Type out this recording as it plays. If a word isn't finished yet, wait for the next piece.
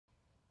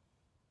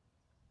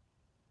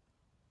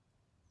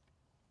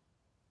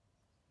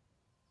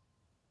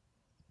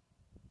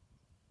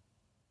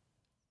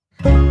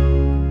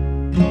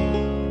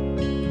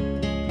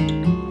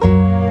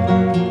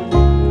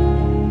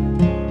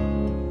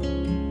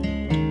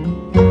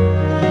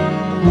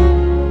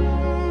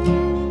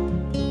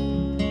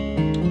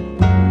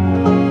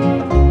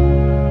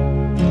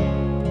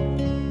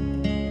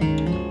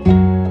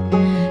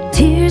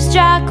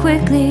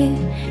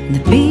and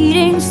the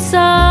beating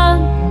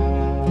sun.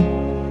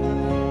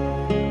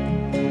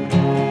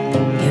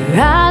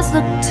 Your eyes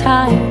look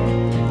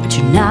tired, but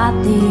you're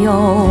not the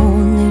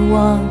only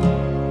one.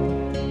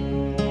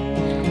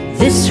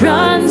 This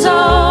runs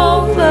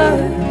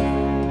over.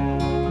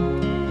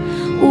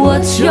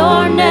 What's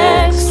your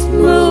next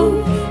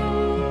move?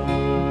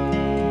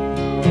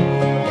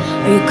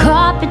 Are you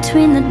caught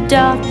between the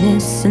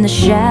darkness and the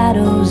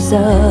shadows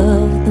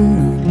of the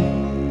moon?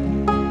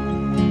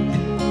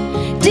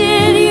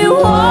 Did you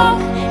walk,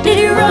 did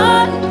you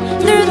run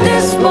through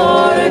this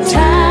border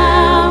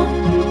town?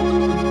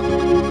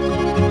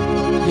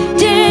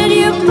 Did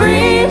you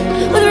breathe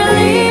with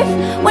relief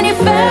when you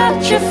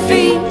felt your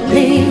feet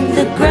leave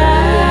the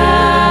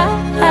ground?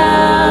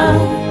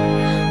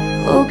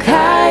 Oh,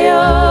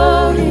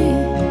 Coyote,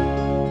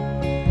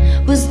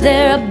 was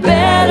there a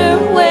better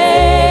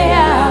way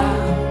out?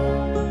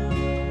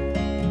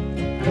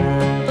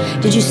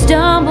 Did you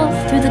stumble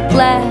through the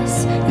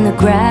glass and the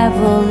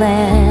gravel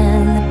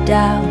and the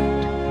doubt?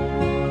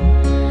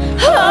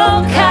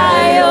 Oh,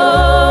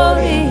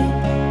 Coyote,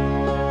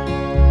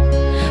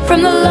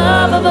 from the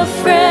love of a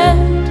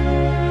friend,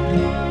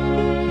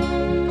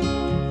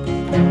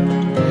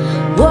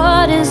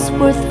 what is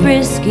worth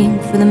risking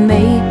for the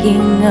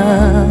making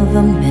of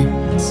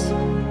amends?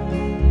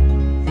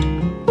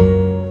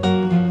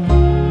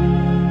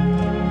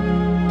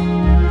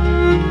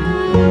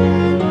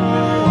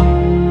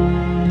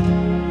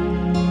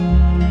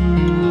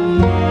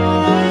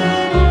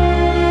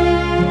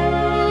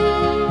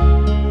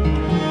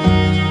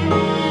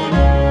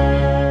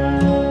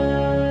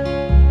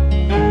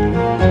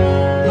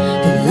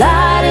 The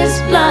light is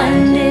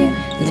blinding,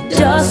 and the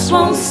dust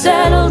won't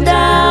settle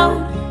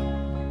down.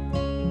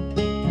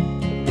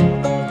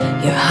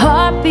 Your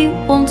heartbeat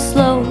won't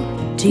slow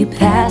till you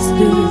pass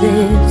through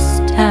this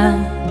town.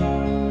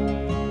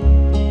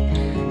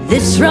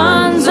 This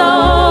runs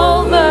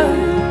over,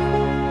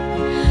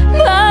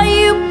 but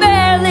you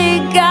barely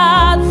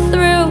got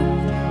through.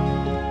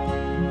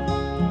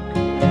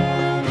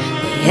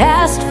 They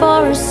asked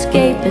for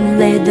escape and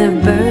laid their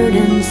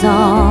burdens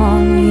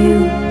on you.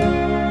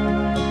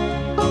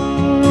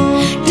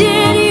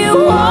 Did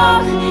you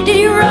walk, did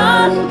you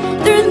run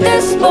through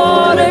this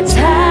border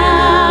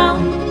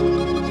town?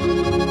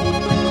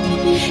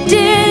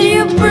 Did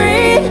you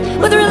breathe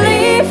with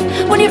relief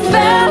when you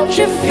felt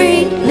your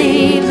feet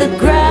leave the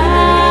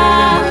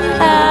ground?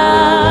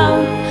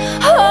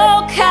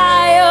 Oh,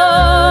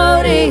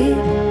 Coyote,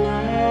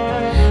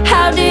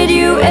 how did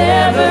you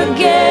ever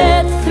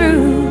get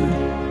through?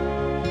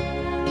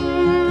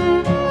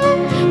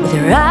 With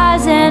your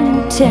eyes and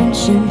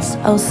intentions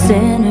all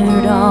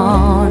centered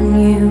on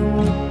you,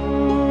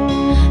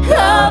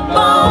 the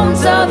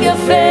bones of your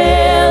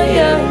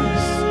failures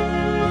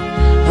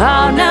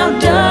are now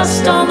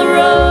dust on the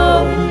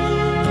road.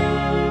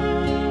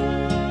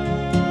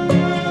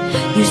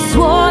 You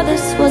swore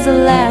this was the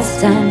last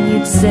time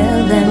you'd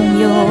sell them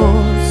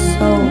your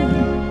soul.